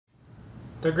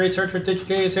The great search for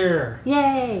Digi-Key is here.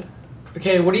 Yay!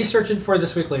 Okay, what are you searching for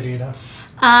this week, Lady Ada?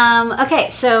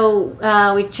 Okay,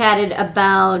 so we chatted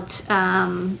about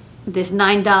this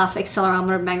 9DOF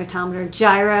accelerometer magnetometer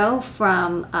gyro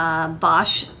from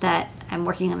Bosch that I'm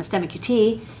working on a STEM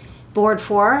QT board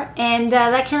for, and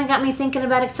that kind of got me thinking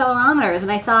about accelerometers.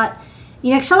 And I thought,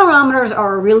 you know, accelerometers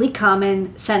are a really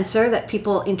common sensor that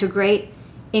people integrate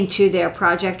into their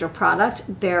project or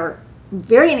product. They're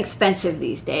very inexpensive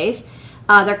these days.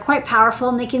 They're quite powerful,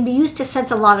 and they can be used to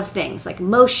sense a lot of things like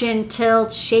motion,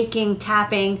 tilt, shaking,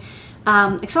 tapping.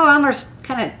 Accelerometers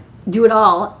kind of do it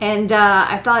all, and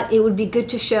I thought it would be good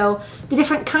to show the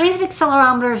different kinds of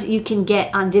accelerometers you can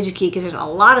get on Digi-Key, because there's a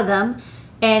lot of them,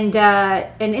 and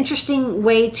an interesting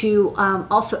way to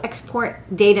also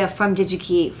export data from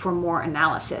Digi-Key for more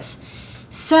analysis.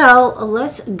 So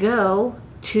let's go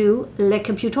to Le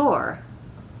Computer.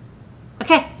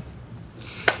 Okay.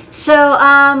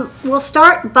 So we'll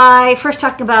start by first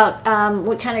talking about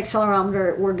what kind of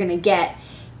accelerometer we're going to get.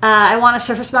 I want a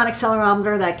surface mount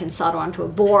accelerometer that can solder onto a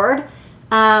board.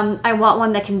 I want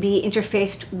one that can be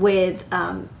interfaced with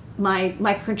my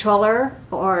microcontroller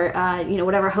or you know,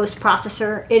 whatever host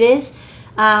processor it is.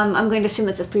 I'm going to assume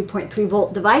it's a 3.3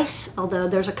 volt device, although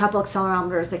there's a couple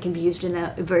accelerometers that can be used in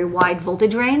a very wide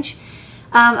voltage range.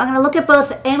 I'm going to look at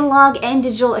both analog and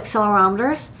digital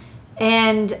accelerometers.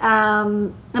 And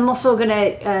I'm also going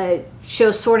to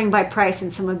show sorting by price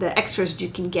and some of the extras you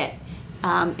can get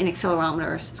in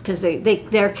accelerometers, because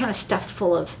they're kind of stuffed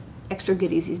full of extra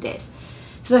goodies these days.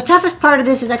 So the toughest part of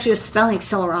this is actually just spelling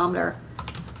accelerometer.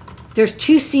 There's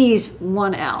 2 C's,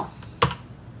 1 L.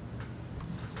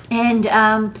 And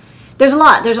there's a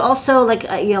lot. There's also like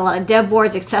you know, a lot of dev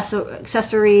boards,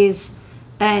 accessories,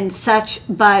 and such.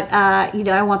 But you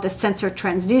know, I want the sensor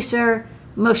transducer,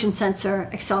 motion sensor,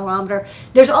 accelerometer.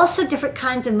 There's also different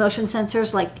kinds of motion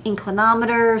sensors like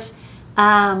inclinometers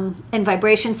and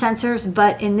vibration sensors,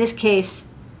 but in this case,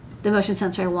 the motion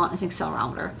sensor I want is an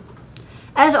accelerometer.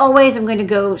 As always, I'm going to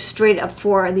go straight up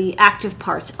for the active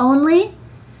parts only,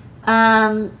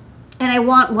 and I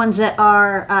want ones that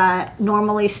are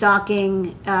normally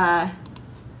stocking. That,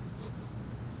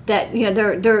 you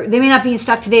know, they may not be in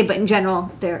stock today, but in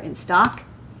general, they're in stock.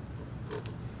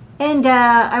 And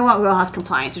I want Rojas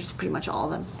compliance, which is pretty much all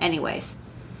of them anyways.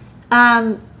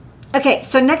 Okay,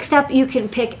 so next up you can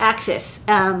pick axis.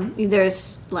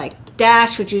 There's like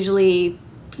dash, which usually,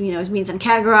 you know, means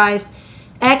uncategorized,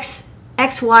 X,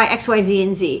 XY, XYZ,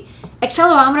 and Z.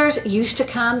 Accelerometers used to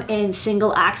come in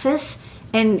single axis,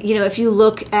 and you know, if you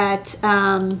look at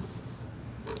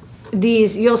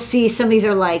these, you'll see some of these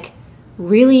are like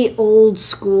really old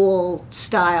school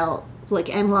style,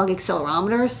 like analog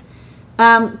accelerometers.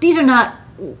 These are not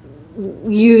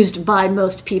used by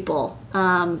most people.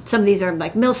 Some of these are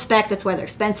like mil-spec, that's why they're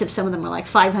expensive. Some of them are like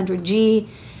 500G.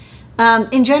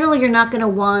 In general, you're not going to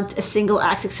want a single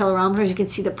axis accelerometer. As you can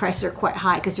see, the prices are quite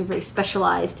high because they're very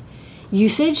specialized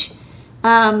usage.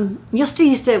 You'll still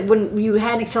used to, when you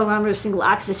had an accelerometer with single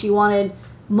axis, if you wanted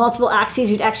multiple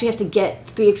axes, you'd actually have to get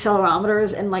 3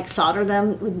 accelerometers and like solder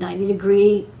them with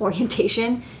 90-degree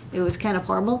orientation. It was kind of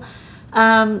horrible.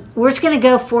 We're just going to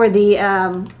go for the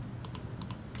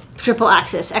triple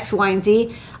axis, X, Y, and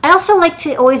Z. I also like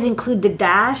to always include the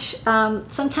dash.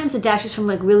 Sometimes the dash is from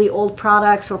like really old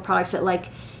products or products that like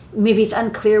maybe it's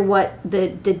unclear what the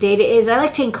data is. I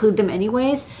like to include them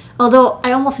anyways, although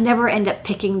I almost never end up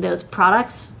picking those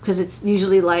products because it's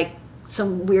usually like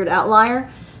some weird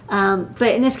outlier.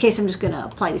 But in this case, I'm just going to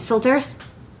apply these filters.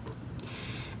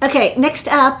 Okay, next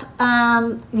up,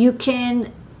 you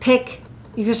can pick.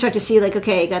 You can start to see like,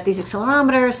 okay, I got these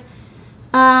accelerometers.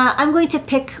 I'm going to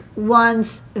pick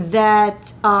ones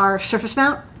that are surface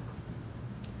mount,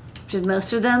 which is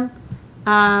most of them.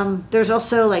 There's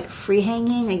also like free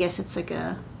hanging. I guess it's like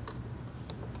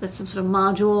that's some sort of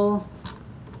module.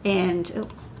 And, oh,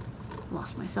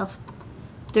 lost myself.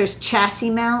 There's chassis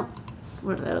mount.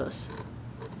 What are those?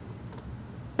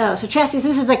 Oh, so chassis,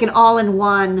 this is like an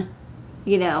all-in-one,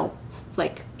 you know,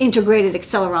 like integrated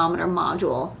accelerometer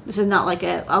module. This is not like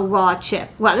a raw chip.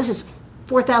 Wow, this is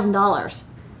 $4,000.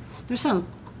 There's some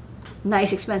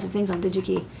nice expensive things on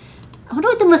Digi-Key. I wonder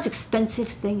what the most expensive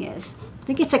thing is. I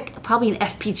think it's like probably an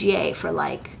FPGA for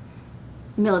like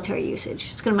military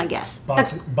usage. It's gonna be my guess.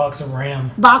 Box of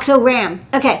RAM. Box of RAM.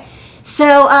 Okay,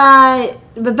 so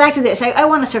but back to this. I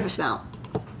want a surface mount.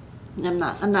 I'm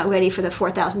not ready for the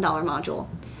 $4,000 module.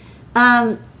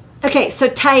 Okay, so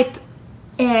type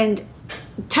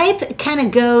kind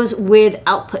of goes with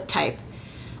output type.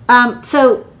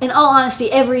 So in all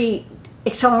honesty, every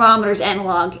accelerometer is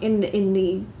analog in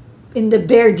the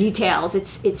bare details.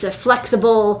 It's a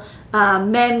flexible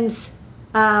MEMS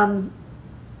kind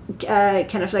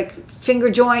of like finger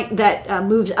joint that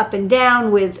moves up and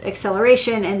down with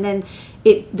acceleration, and then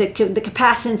the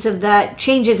capacitance of that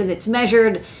changes and it's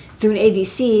measured through an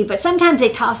ADC. But sometimes they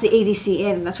toss the ADC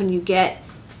in, and that's when you get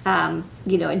a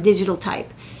digital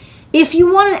type. If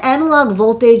you want an analog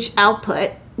voltage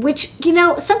output, which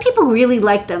some people really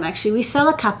like them, actually we sell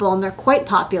a couple and they're quite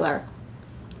popular.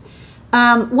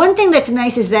 One thing that's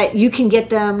nice is that you can get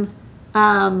them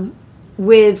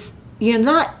with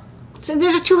so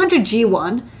there's a 200G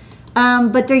one,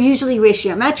 but they're usually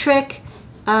ratiometric.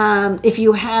 If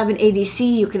you have an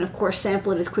ADC, you can of course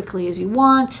sample it as quickly as you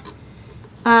want.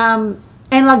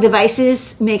 Analog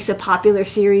Devices makes a popular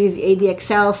series, the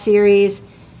ADXL series.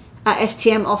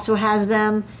 STM also has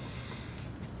them.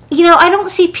 I don't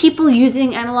see people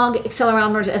using analog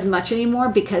accelerometers as much anymore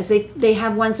because they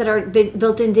have ones that are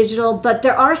built in digital, but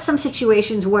there are some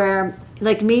situations where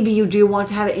like maybe you do want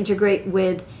to have it integrate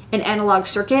with an analog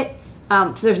circuit.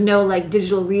 So there's no like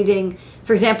digital reading.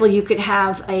 For example, you could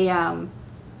have a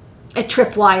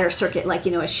tripwire circuit, like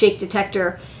a shake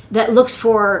detector that looks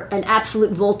for an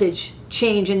absolute voltage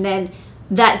change, and then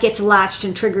that gets latched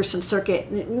and triggers some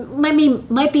circuit. It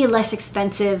might be less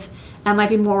expensive and might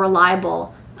be more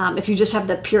reliable if you just have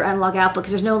the pure analog output,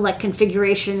 because there's no like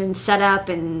configuration and setup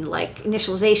and like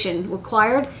initialization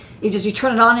required. You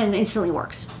turn it on and it instantly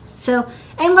works. So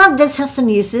analog does have some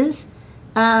uses,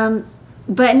 but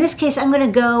in this case I'm going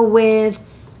to go with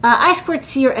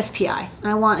I2C or SPI.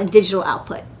 I want a digital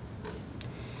output.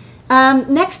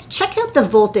 Next, check out the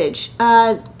voltage.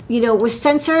 With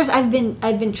sensors, I've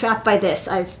been trapped by this.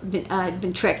 I've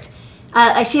been tricked.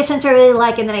 I see a sensor I really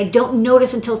like, and then I don't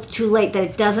notice until it's too late that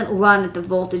it doesn't run at the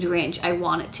voltage range I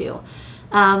want it to.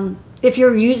 If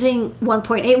you're using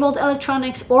 1.8 volt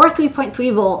electronics or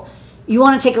 3.3 volt, you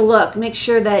want to take a look. Make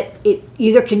sure that it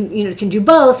either can do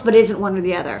both, but it isn't one or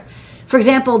the other. For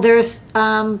example, there's 3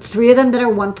 of them that are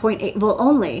 1.8 volt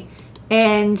only,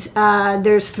 and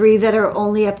there's 3 that are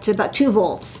only up to about 2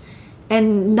 volts.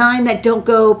 And 9 that don't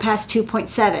go past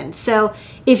 2.7. So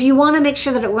if you want to make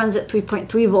sure that it runs at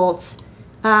 3.3 volts,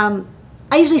 I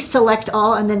usually select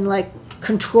all and then like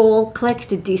control click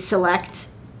to deselect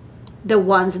the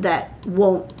ones that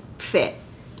won't fit.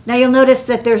 Now you'll notice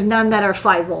that there's none that are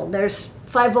 5 volt. There's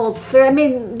 5 volts. There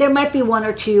might be 1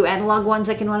 or 2 analog ones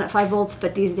that can run at 5 volts,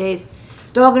 but these days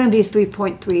they're all going to be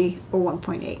 3.3 or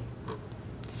 1.8.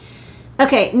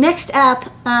 Okay, next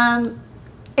up,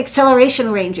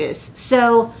 acceleration ranges.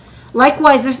 So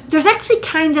likewise, there's actually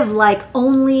kind of like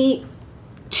only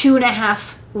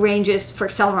 2.5 ranges for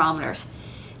accelerometers.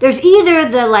 There's either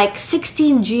the like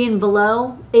 16G and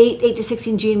below, 8 to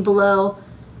 16G and below,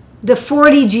 the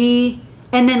 40G,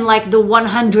 and then like the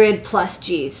 100 plus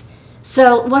Gs.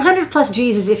 So 100 plus Gs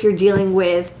is if you're dealing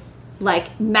with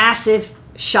like massive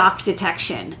shock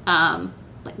detection,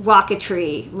 like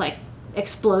rocketry, like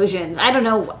explosions. I don't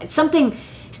know, something.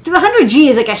 100G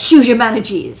is like a huge amount of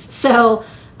Gs. So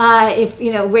if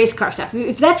race car stuff,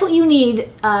 if that's what you need,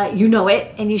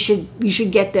 it, and you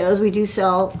should get those. We do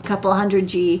sell a couple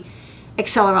 100G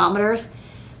accelerometers,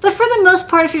 but for the most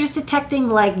part, if you're just detecting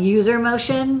like user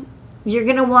motion, you're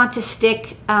gonna want to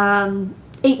stick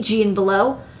 8G and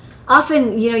below.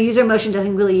 Often, user motion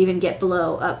doesn't really even get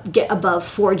above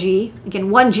 4G. Again,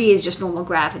 1G is just normal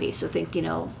gravity. So think,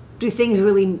 do things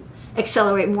really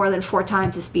accelerate more than 4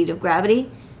 times the speed of gravity?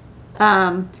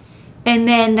 And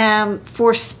then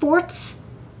for sports,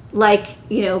 like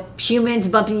humans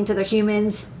bumping into other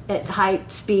humans at high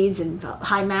speeds and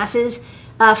high masses,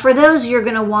 for those you're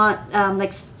going to want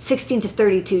like 16 to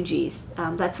 32 Gs.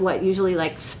 That's what usually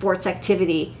like sports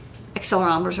activity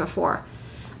accelerometers are for.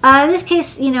 In this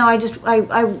case,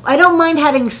 I don't mind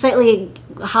having slightly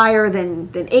higher than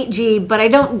 8G, but I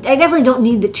definitely don't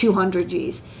need the 200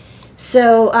 Gs.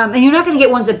 So, and you're not going to get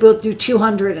ones that both do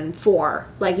 200 and 4.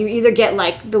 Like you either get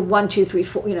like the 1, 2, 3,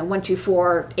 4, 1, 2,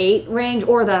 4, 8 range,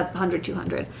 or the 100,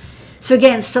 200. So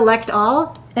again, select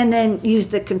all, and then use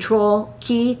the control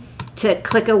key to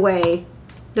click away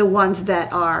the ones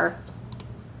that are,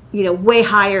 way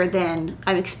higher than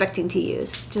I'm expecting to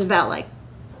use, which is about like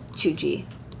 2G.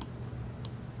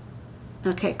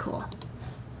 Okay, cool.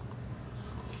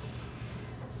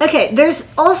 Okay,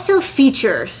 there's also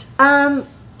features.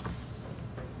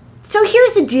 So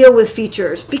here's the deal with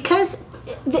features, because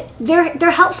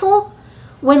they're helpful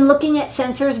when looking at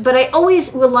sensors, but I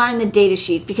always rely on the data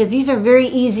sheet because these are very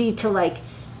easy to like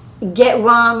get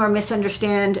wrong or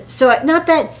misunderstand. So not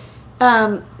that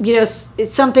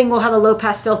it's something will have a low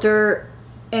pass filter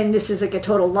and this is like a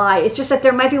total lie. It's just that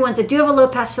there might be ones that do have a low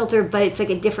pass filter, but it's like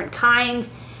a different kind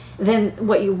than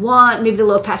what you want. Maybe the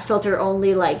low pass filter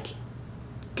only like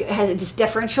has this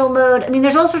differential mode. I mean,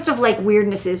 there's all sorts of like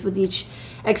weirdnesses with each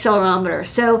accelerometer.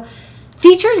 So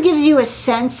features gives you a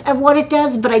sense of what it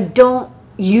does, but I don't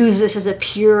use this as a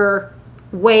pure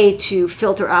way to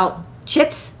filter out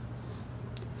chips.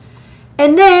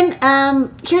 And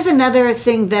then here's another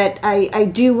thing that I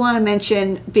do want to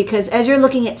mention, because as you're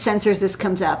looking at sensors, this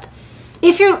comes up.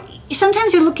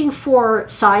 Sometimes you're looking for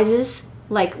sizes,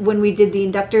 like when we did the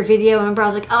inductor video, remember I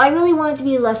was like, oh, I really want it to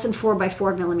be less than 4 by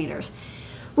 4 millimeters.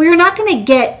 Well, you're not going to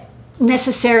get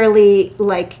necessarily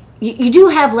like, you do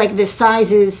have like the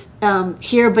sizes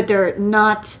here, but they're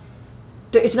not,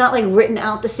 it's not like written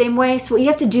out the same way. So what you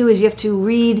have to do is you have to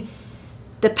read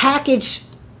the package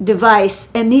device,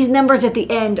 and these numbers at the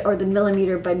end are the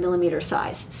millimeter by millimeter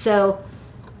size. So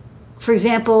for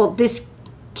example, this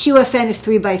QFN is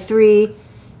 3 by 3,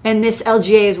 and this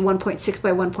LGA is 1.6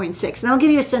 by 1.6. And that'll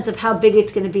give you a sense of how big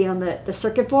it's going to be on the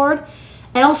circuit board,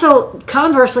 and also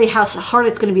conversely how hard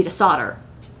it's going to be to solder.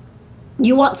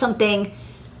 You want something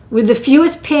with the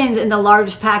fewest pins in the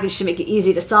largest package to make it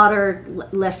easy to solder,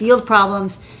 less yield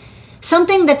problems.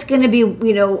 Something that's going to be,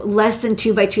 you know, less than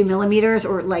 2 by 2 millimeters,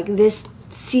 or like this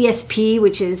CSP,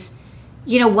 which is,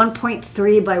 you know,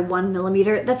 1.3 by 1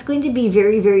 millimeter. That's going to be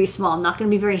very, very small, not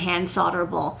going to be very hand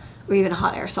solderable, or even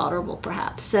hot air solderable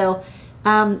perhaps. So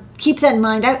keep that in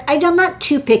mind. I'm not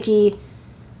too picky.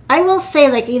 I will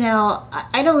say, like, you know,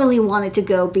 I don't really want it to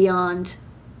go beyond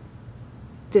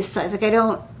this size. Like I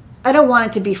don't want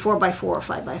it to be 4 by 4 or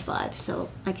 5 by 5, so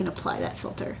I can apply that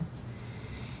filter.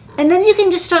 And then you can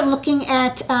just start looking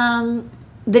at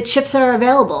the chips that are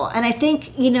available. And I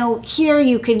think, you know, here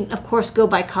you can, of course, go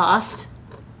by cost,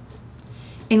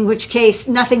 in which case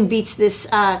nothing beats this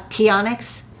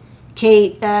Kionix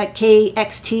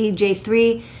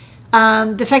KXT-J3.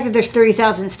 The fact that there's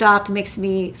 30,000 in stock makes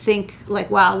me think,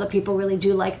 like, wow, the people really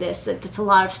do like this. That's a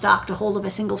lot of stock to hold of a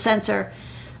single sensor.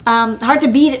 Hard to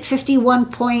beat at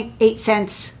 51.8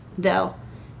 cents, though.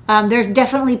 There's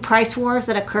definitely price wars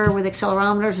that occur with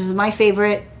accelerometers. This is my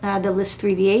favorite, the List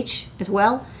 3DH as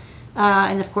well.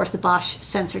 And of course the Bosch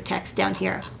sensor text down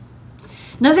here.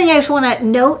 Another thing I just want to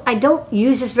note, I don't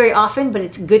use this very often, but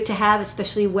it's good to have,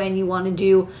 especially when you want to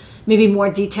do maybe more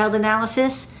detailed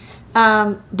analysis.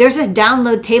 There's this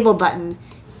download table button.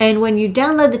 And when you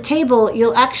download the table,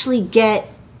 you'll actually get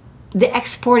the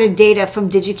exported data from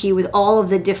Digi-Key with all of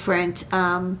the different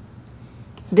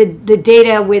the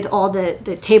data with all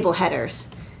the table headers.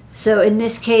 So in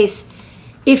this case,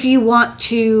 if you want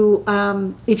to,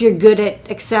 if you're good at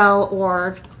Excel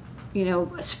or, you know,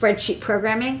 spreadsheet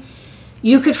programming,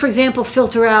 you could, for example,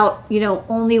 filter out, you know,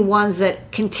 only ones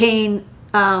that contain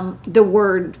the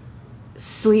word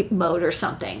sleep mode or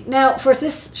something. Now, for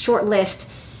this short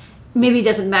list, maybe it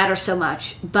doesn't matter so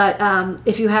much, but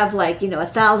if you have, like, you know,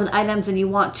 1,000 items and you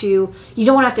don't want to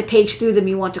have to page through them,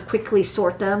 you want to quickly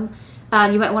sort them.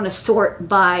 You might want to sort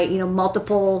by, you know,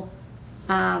 multiple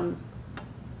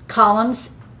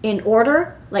columns in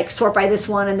order, like sort by this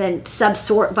one and then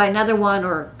sub-sort by another one,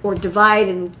 or divide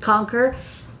and conquer.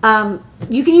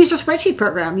 You can use your spreadsheet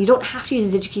program. You don't have to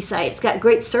use a Digi-Key site. It's got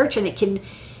great search and it can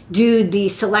do the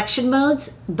selection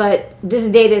modes, but this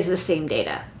data is the same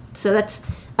data. So that's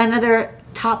another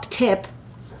top tip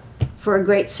for a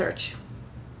great search.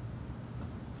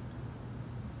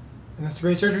 And that's a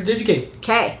great search for Digi-Key.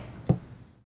 Okay.